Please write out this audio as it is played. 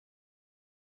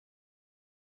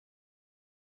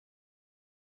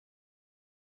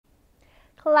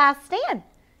Class, stand.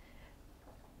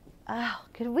 Oh,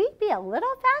 could we be a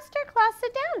little faster? Class,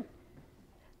 sit down.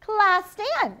 Class,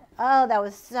 stand. Oh, that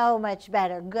was so much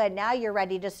better. Good. Now you're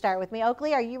ready to start with me.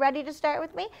 Oakley, are you ready to start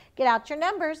with me? Get out your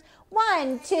numbers.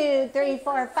 1, 2, 3,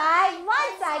 4, 5.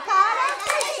 Once I caught a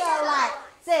fish alive.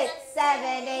 6,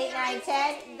 7, 8, 9,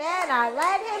 10. Then I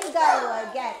let him go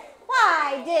again.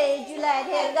 Why did you let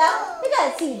him go?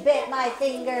 Because he bit my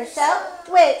finger so.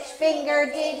 Which finger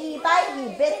did he bite? He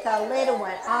bit the little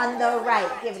one on the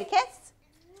right. Give it a kiss.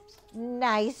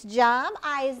 Nice job.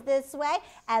 Eyes this way.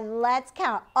 And let's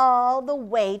count all the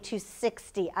way to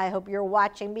 60. I hope you're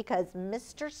watching because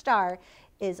Mr. Star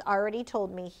is already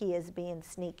told me he is being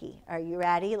sneaky. Are you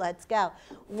ready? Let's go.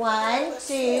 1,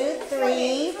 2,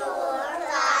 3, 4,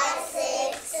 5,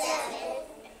 6, 7.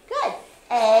 Good.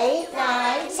 8,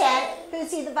 9, 10.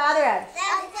 Who's he the father of?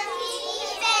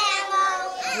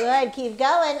 Good, keep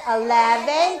going.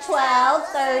 11, 12,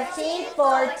 13,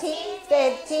 14,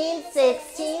 15,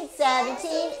 16,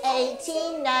 17,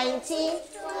 18, 19.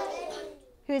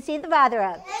 Who's he the father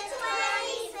of?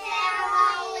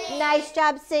 Nice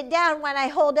job. Sit down. When I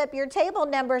hold up your table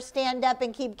number, stand up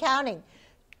and keep counting.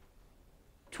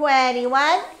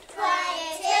 21,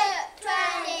 22, 23,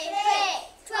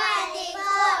 24,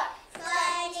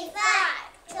 25,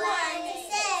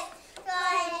 26,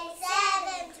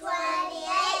 27,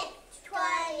 28,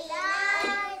 29,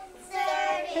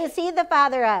 30. Who's he the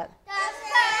father of?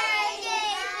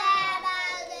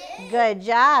 Good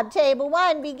job. Table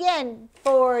 1, begin.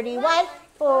 41,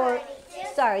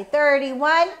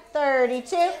 31,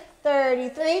 32,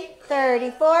 33,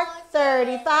 34,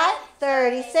 35,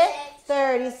 36,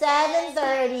 37,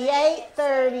 38,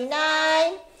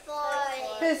 39. 40.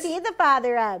 Who's he the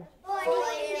father of? 40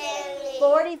 family.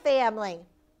 40 family.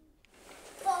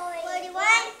 41,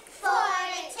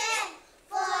 42,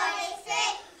 43,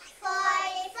 44,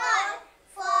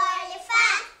 45,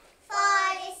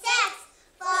 46,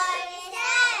 47,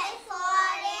 48,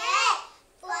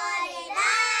 49,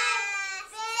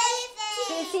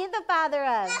 50. Who's he the father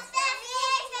of? The 50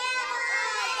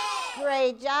 family.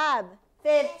 Great job.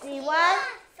 51,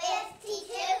 52,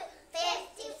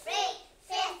 53,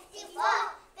 54,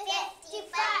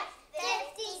 55,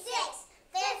 56,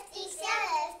 57,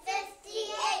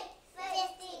 58,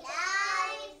 59,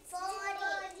 40.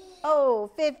 Oh,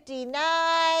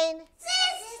 59. 60.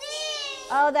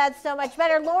 Oh, that's so much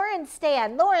better. Lauren,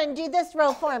 stand. Lauren, do this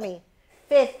row for me.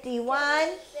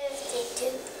 51,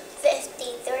 52,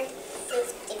 53,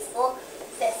 54,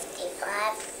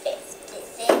 55,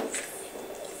 56,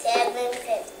 57,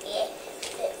 58,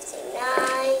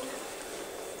 59,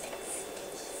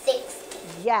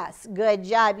 60. Yes, good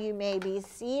job. You may be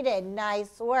seated.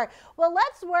 Nice work. Well,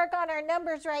 let's work on our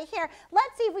numbers right here.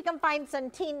 Let's see if we can find some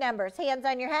teen numbers. Hands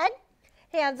on your head,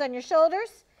 hands on your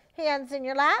shoulders, hands in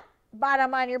your lap,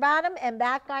 bottom on your bottom, and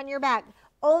back on your back.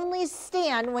 Only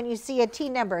stand when you see a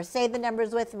teen number. Say the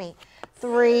numbers with me.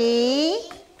 3,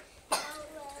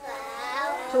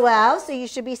 12. So you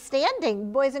should be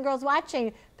standing. Boys and girls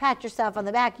watching, pat yourself on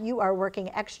the back. You are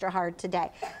working extra hard today.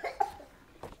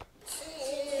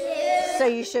 So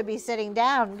you should be sitting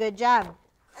down. Good job.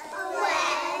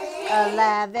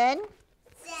 11.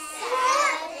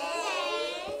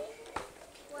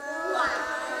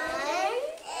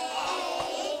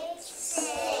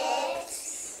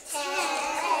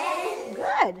 10.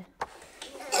 Good.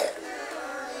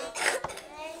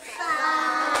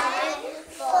 5,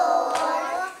 4,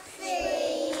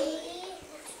 3,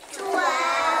 12,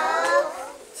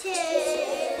 2,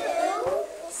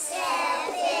 7,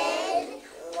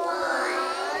 1,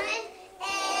 8,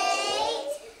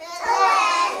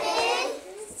 11,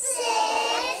 6,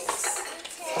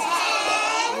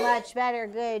 10. Much better.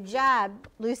 Good job.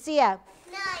 Lucia.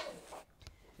 9.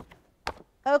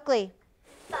 Oakley.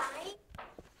 5.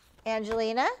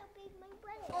 Angelina.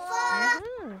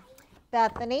 4.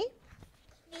 Bethany.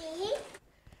 3.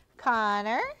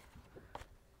 Connor.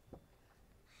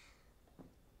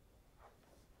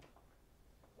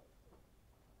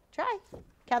 Try.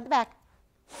 Count the back.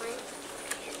 1,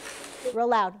 Roll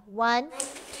loud. 1. 2,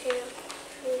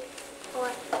 3, 4,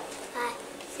 5,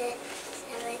 6,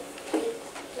 7, 8,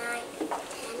 9, 10,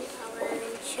 11,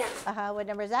 12. What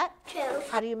number is that? 12.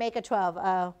 How do you make a 12?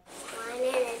 Oh. 1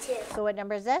 and a 2. So what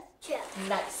number is this? 12.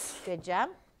 Nice. Good job.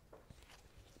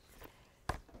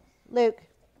 Luke.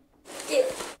 2.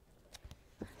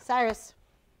 Cyrus.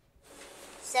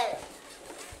 7.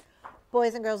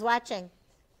 Boys and girls watching.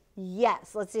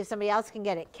 Yes. Let's see if somebody else can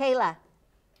get it. Kayla.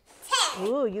 10.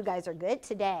 Ooh, you guys are good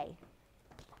today.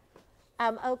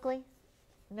 Oakley.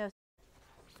 No.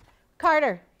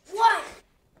 Carter. 1.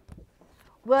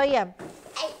 William.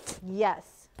 8.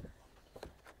 Yes.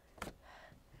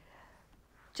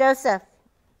 Joseph.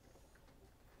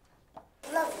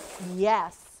 11.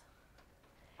 Yes.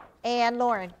 And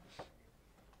Lauren.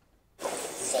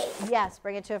 6. Yes,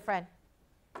 bring it to a friend.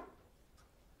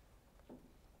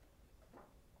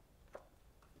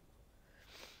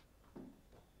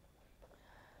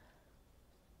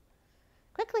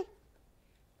 Quickly.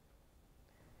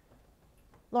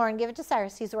 Lauren, give it to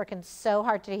Cyrus. He's working so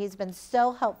hard today. He's been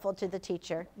so helpful to the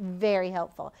teacher. Very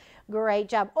helpful. Great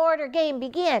job. Order, game,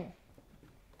 begin.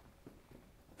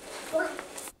 1,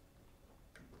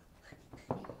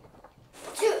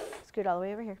 2, Scoot all the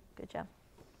way over here. Good job.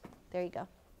 There you go.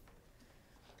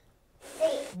 3,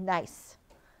 Nice.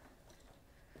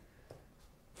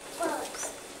 4,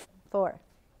 4.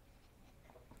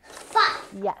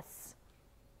 5. Yes.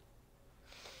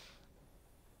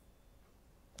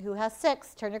 Who has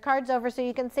 6? Turn your cards over so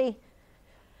you can see.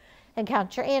 And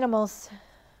count your animals.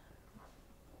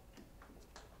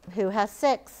 Who has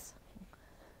 6?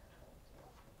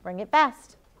 Bring it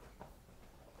fast.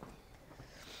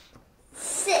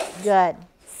 6. Good.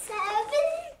 7.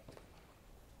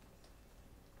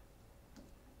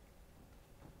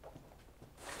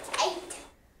 8.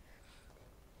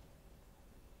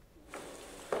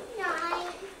 9.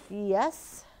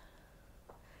 Yes.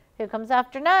 Who comes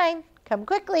after 9? Come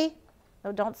quickly.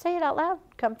 Oh, don't say it out loud.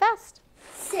 Come fast.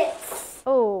 6.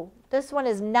 Oh, this one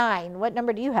is 9. What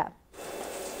number do you have?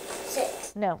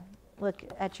 6. No, look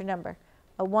at your number.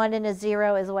 A 1 and a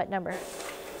 0 is what number?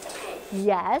 10.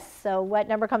 Yes, so what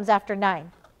number comes after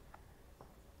 9?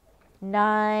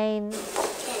 9.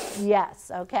 10.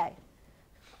 Yes, okay.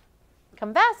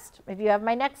 Come fast if you have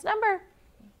my next number.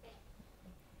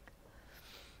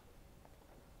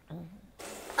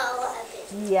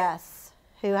 11. Yes.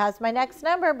 Who has my next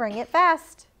number? Bring it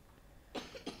fast.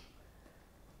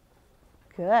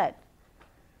 Good.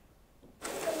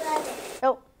 11.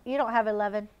 Oh, you don't have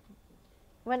 11.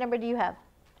 What number do you have?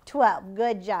 12.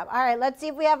 Good job. All right, let's see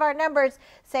if we have our numbers.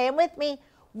 Say them with me.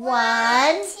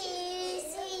 1, 2,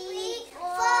 3, 4,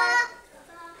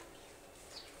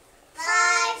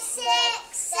 5, 6,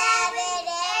 7,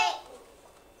 8,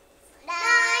 9,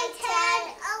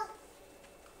 10,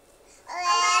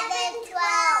 11,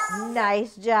 12.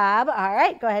 Nice job. All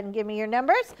right, go ahead and give me your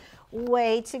numbers.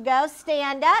 Way to go.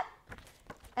 Stand up.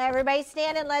 Everybody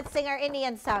stand and let's sing our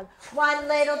Indian song. 1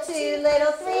 little, 2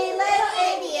 little, 3 little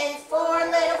Indians, 4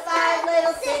 little, 5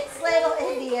 little, 6 little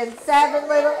Indians, 7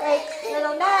 little, 8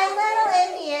 little, 9 little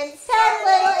Indians, 10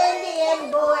 little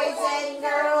Indian boys and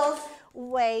girls.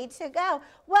 Way to go.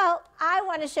 Well, I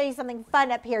want to show you something fun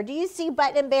up here. Do you see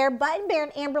Button and Bear? Button, Bear,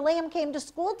 and Amber Lamb came to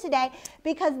school today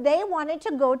because they wanted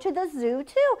to go to the zoo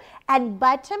too. And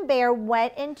Button Bear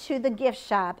went into the gift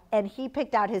shop and he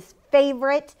picked out his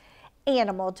favorite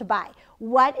animal to buy.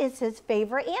 What is his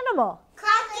favorite animal?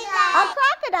 Crocodile. A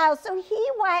crocodile. So he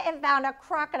went and found a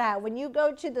crocodile. When you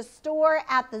go to the store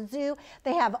at the zoo,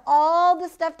 they have all the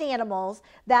stuffed animals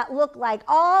that look like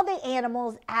all the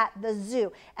animals at the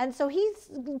zoo. And so he's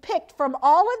picked from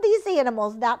all of these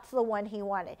animals, that's the one he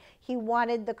wanted. He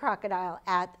wanted the crocodile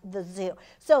at the zoo.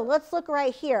 So let's look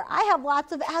right here. I have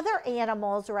lots of other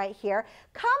animals right here.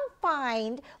 Come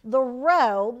find the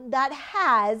row that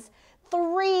has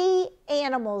 3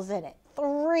 animals in it.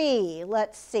 3.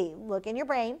 Let's see. Look in your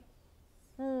brain.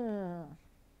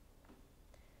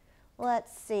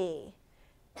 Let's see.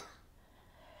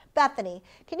 Bethany,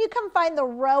 can you come find the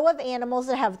row of animals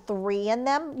that have 3 in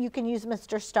them? You can use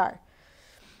Mr. Star.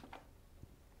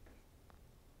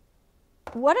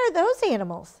 What are those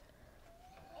animals?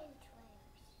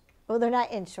 Oh, they're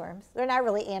not inchworms. They're not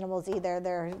really animals either.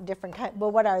 They're different kinds. But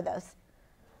what are those?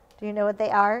 Do you know what they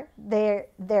are? They're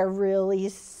really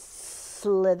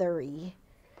slithery.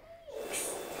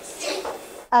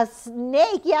 A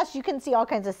snake. Yes, you can see all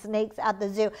kinds of snakes at the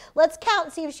zoo. Let's count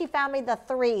and see if she found me the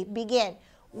 3. Begin.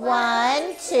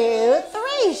 1, 2,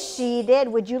 3. She did.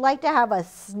 Would you like to have a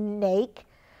snake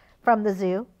from the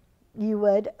zoo? You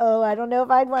would? Oh, I don't know if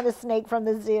I'd want a snake from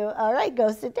the zoo. All right, go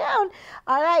sit down.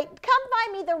 All right, come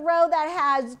find me the row that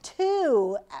has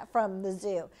 2 from the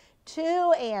zoo.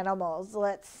 2 animals.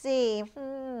 Let's see.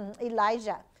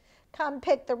 Elijah, come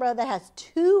pick the row that has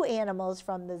 2 animals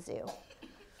from the zoo.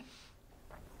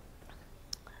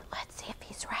 Let's see if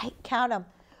he's right. Count them.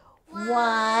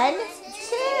 1, 2.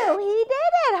 He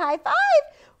did it. High five.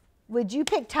 Would you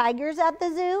pick tigers at the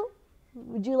zoo?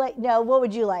 Would you like? No. What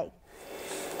would you like?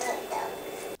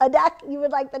 A duck? You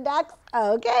would like the ducks?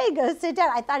 Okay, go sit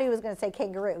down. I thought he was going to say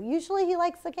kangaroo. Usually he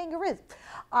likes the kangaroos.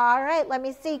 All right, let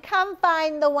me see. Come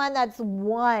find the one that's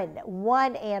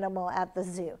one animal at the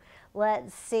zoo.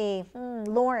 Let's see.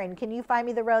 Lauren, can you find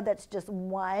me the row that's just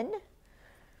 1?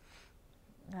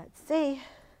 Let's see.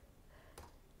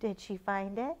 Did she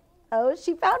find it? Oh,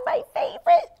 she found my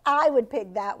favorite. I would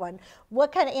pick that one.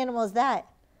 What kind of animal is that?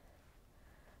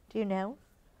 Do you know?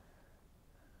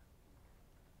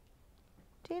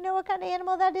 Do you know what kind of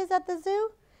animal that is at the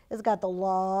zoo? It's got the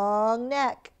long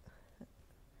neck.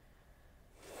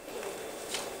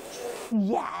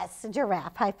 Yes,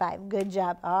 giraffe. High five. Good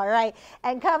job. All right.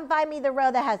 And come find me the row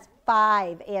that has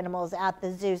 5 animals at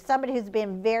the zoo. Somebody who's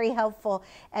been very helpful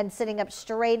and sitting up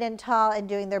straight and tall and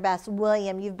doing their best.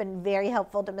 William, you've been very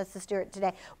helpful to Mrs. Stewart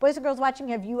today. Boys and girls watching,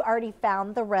 have you already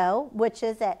found the row? Which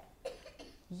is it?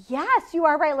 Yes, you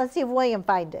are right. Let's see if William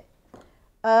finds it.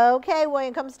 Okay,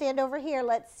 William, come stand over here.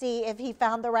 Let's see if he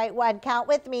found the right one. Count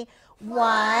with me.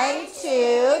 1,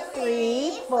 2,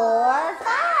 3, 4, 5.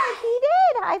 He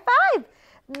did. High five.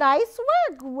 Nice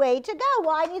work. Way to go.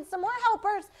 Well, I need some more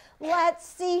helpers. Let's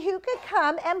see who could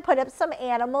come and put up some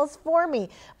animals for me.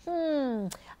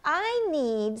 I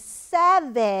need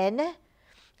 7.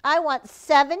 I want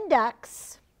 7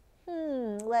 ducks.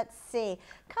 Let's see.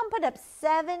 Come put up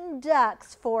 7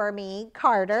 ducks for me,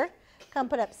 Carter. Come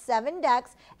put up 7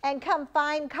 ducks, and come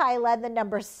find Kyla the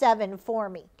number 7 for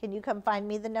me. Can you come find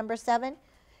me the number 7?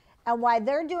 And while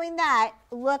they're doing that,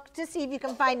 look to see if you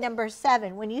can find number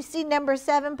 7. When you see number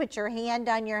 7, put your hand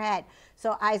on your head.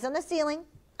 So eyes on the ceiling,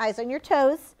 eyes on your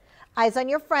toes, eyes on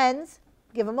your friends.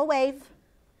 Give them a wave,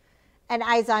 and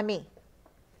eyes on me.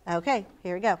 Okay,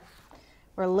 here we go.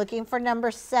 We're looking for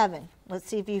number 7. Let's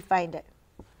see if you find it.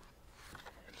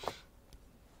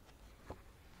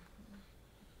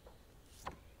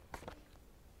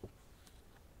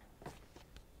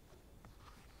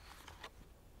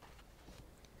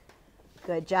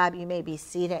 Good job. You may be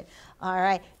seated. All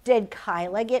right. Did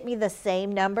Kyla get me the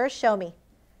same number? Show me.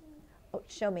 Oh,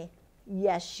 show me.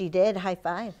 Yes, she did. High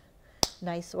five.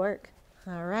 Nice work.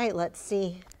 All right. Let's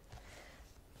see.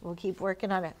 We'll keep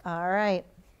working on it. All right.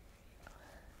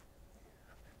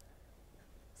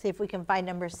 See if we can find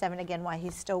number 7 again while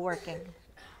he's still working.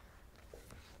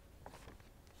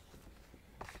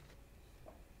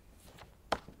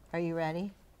 Are you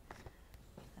ready?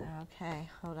 Okay,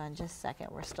 hold on just a second.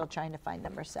 We're still trying to find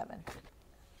number 7.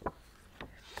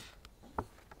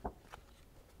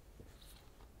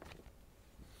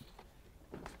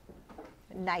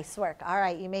 Nice work. All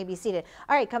right, you may be seated.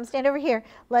 All right, come stand over here.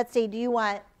 Let's see, do you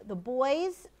want the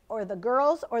boys or the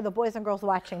girls or the boys and girls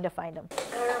watching to find them?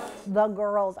 Girls. The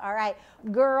girls. All right,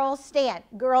 girls stand.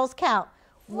 Girls count.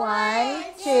 1,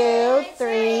 2,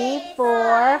 3,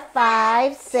 4,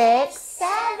 5, 6,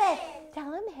 7. Tell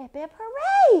them hip hip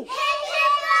hooray. Hip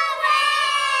hip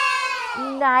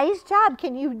hooray! Nice job.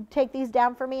 Can you take these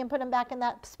down for me and put them back in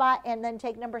that spot and then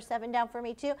take number 7 down for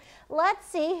me too? Let's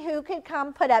see who could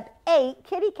come put up 8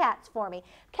 kitty cats for me.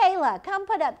 Kayla, come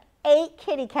put up 8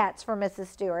 kitty cats for Mrs.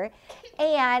 Stewart.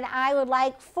 And I would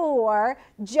like for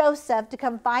Joseph to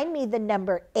come find me the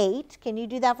number 8. Can you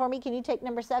do that for me? Can you take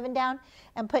number 7 down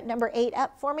and put number 8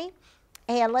 up for me?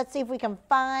 And let's see if we can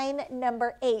find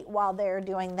number 8 while they're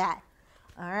doing that.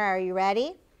 All right, are you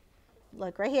ready?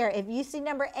 Look right here. If you see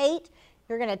number 8,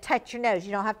 you're going to touch your nose.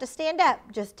 You don't have to stand up.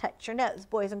 Just touch your nose.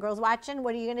 Boys and girls watching,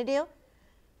 what are you going to do?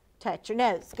 Touch your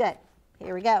nose. Good.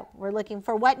 Here we go. We're looking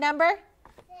for what number?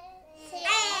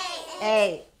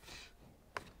 8.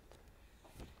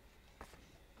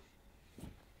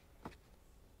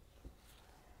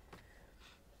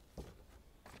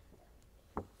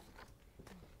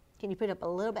 Can you put it up a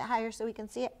little bit higher so we can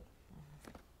see it?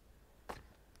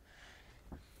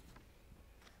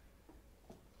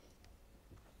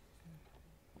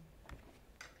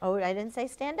 Oh, I didn't say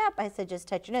stand up. I said just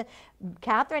touch your nose.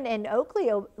 Catherine and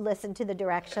Oakley listened to the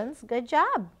directions. Good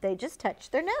job. They just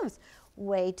touched their nose.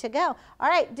 Way to go. All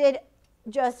right, did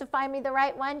Joseph find me the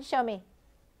right one? Show me.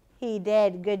 He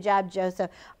did. Good job, Joseph.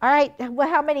 All right, well,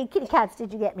 how many kitty cats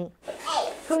did you get me?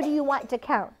 8. Who do you want to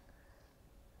count?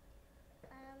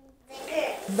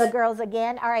 The girls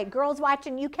again. All right, girls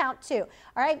watching, you count too.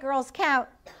 All right, girls count.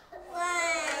 1,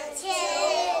 2, 3,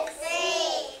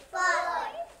 4,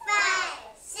 5,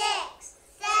 6,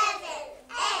 7,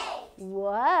 8.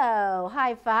 Whoa,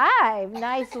 high five.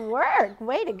 Nice work.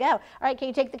 Way to go. All right, can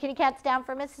you take the kitty cats down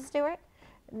for Mrs. Stewart?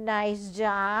 Nice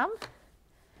job.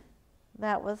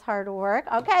 That was hard work.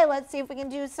 Okay, let's see if we can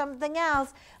do something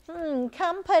else.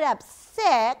 Come put up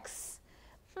 6.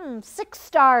 6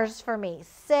 stars for me.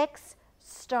 6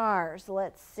 stars.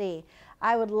 Let's see.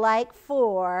 I would like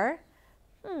for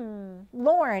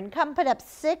Lauren, come put up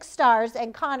 6 stars,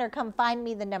 and Connor, come find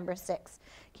me the number 6.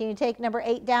 Can you take number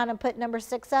 8 down and put number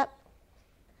 6 up?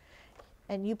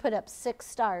 And you put up 6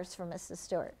 stars for Mrs.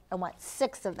 Stewart. I want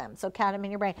 6 of them, so count them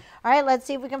in your brain. All right, let's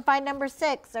see if we can find number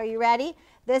 6. Are you ready?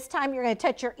 This time you're going to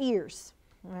touch your ears.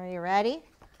 Are you ready?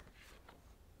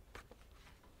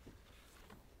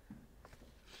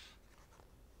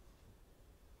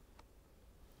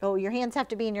 Oh, your hands have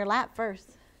to be in your lap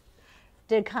first.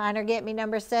 Did Connor get me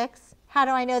number 6? How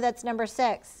do I know that's number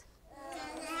 6? It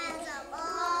has a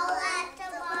ball at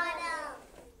the bottom.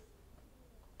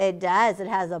 It does. It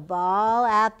has a ball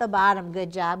at the bottom.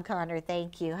 Good job, Connor.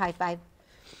 Thank you. High five.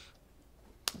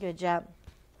 Good job.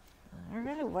 All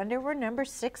right, I wonder where number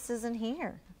 6 is in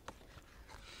here.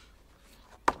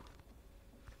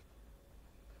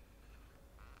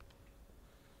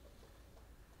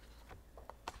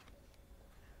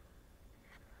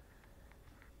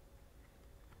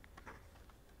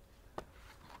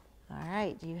 All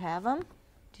right, do you have them?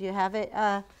 Do you have it,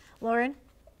 Lauren?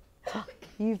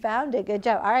 You found it. Good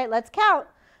job. All right, let's count.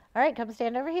 All right, come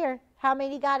stand over here. How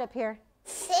many got up here?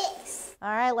 6. All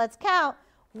right, let's count.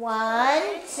 1,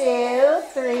 2,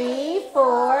 3,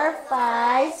 4,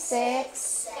 5,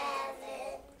 6,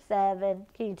 7.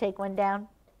 Can you take one down?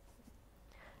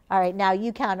 All right, now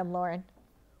you count them, Lauren.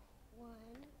 1,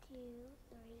 2,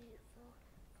 3, 4,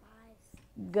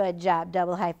 5. Good job.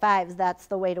 Double high fives. That's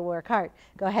the way to work hard.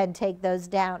 Go ahead and take those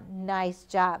down. Nice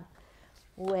job.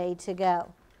 Way to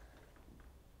go.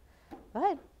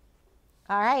 Good.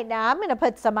 All right, now I'm going to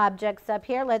put some objects up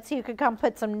here. Let's see who can come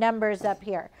put some numbers up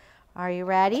here. Are you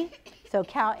ready? So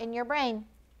count in your brain.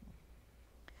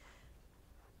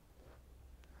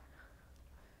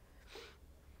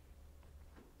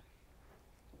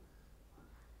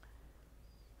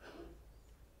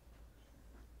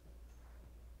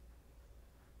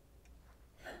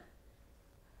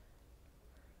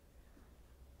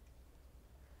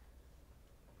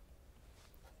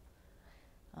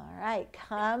 All right,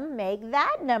 come make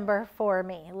that number for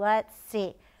me. Let's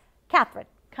see. Catherine,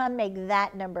 come make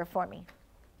that number for me.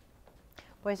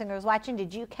 Boys and girls watching,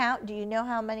 did you count? Do you know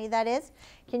how many that is?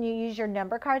 Can you use your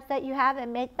number cards that you have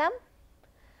and make them?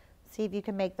 See if you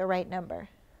can make the right number.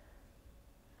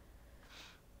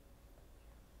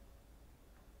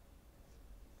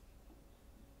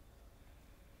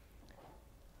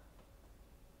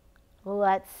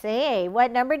 Let's see.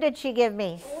 What number did she give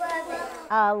me?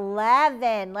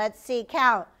 11. Let's see.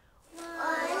 Count. 1,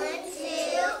 2,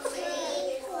 3,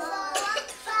 4,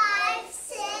 5,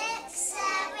 6, 7,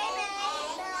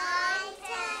 8, 9,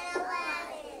 10, 11.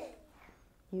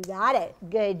 You got it.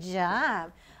 Good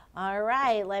job. All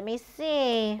right. Let me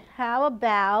see. How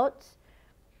about,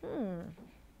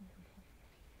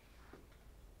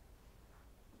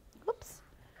 Oops.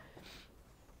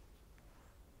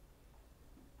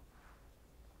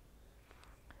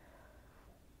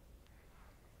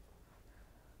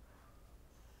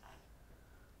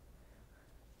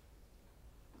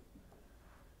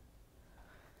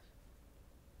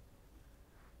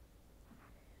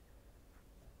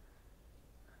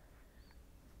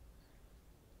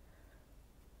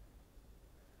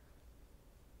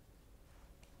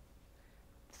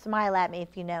 Smile at me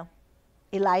if you know.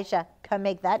 Elijah, come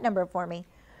make that number for me.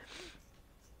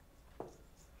 Let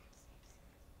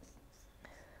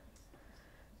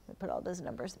me put all those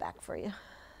numbers back for you.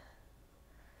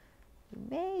 You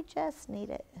may just need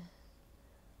it.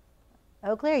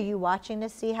 Oakley, are you watching to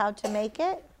see how to make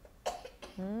it?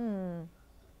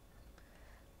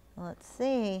 Let's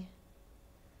see.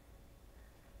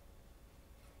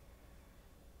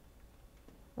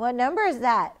 What number is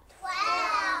that?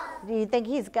 12. Do you think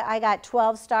I got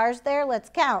 12 stars there? Let's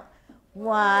count.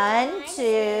 1,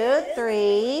 2,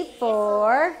 3,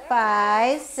 4,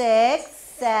 5, 6,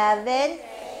 7. 8,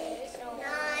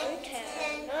 9,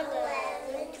 10,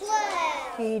 11,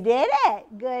 12. You did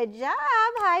it. Good job.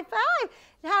 High five.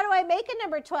 How do I make a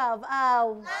number 12?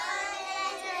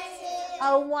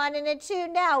 Oh, 1 and a 2.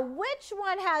 Now, which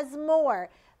one has more?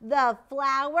 The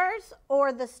flowers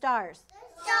or the stars?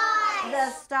 Stars.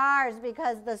 The stars,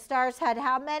 because the stars had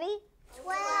how many?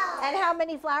 12. And how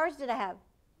many flowers did I have?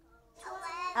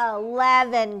 12.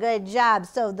 11. Good job.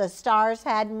 So the stars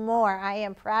had more. I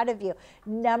am proud of you.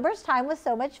 Numbers time was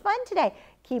so much fun today.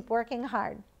 Keep working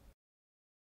hard.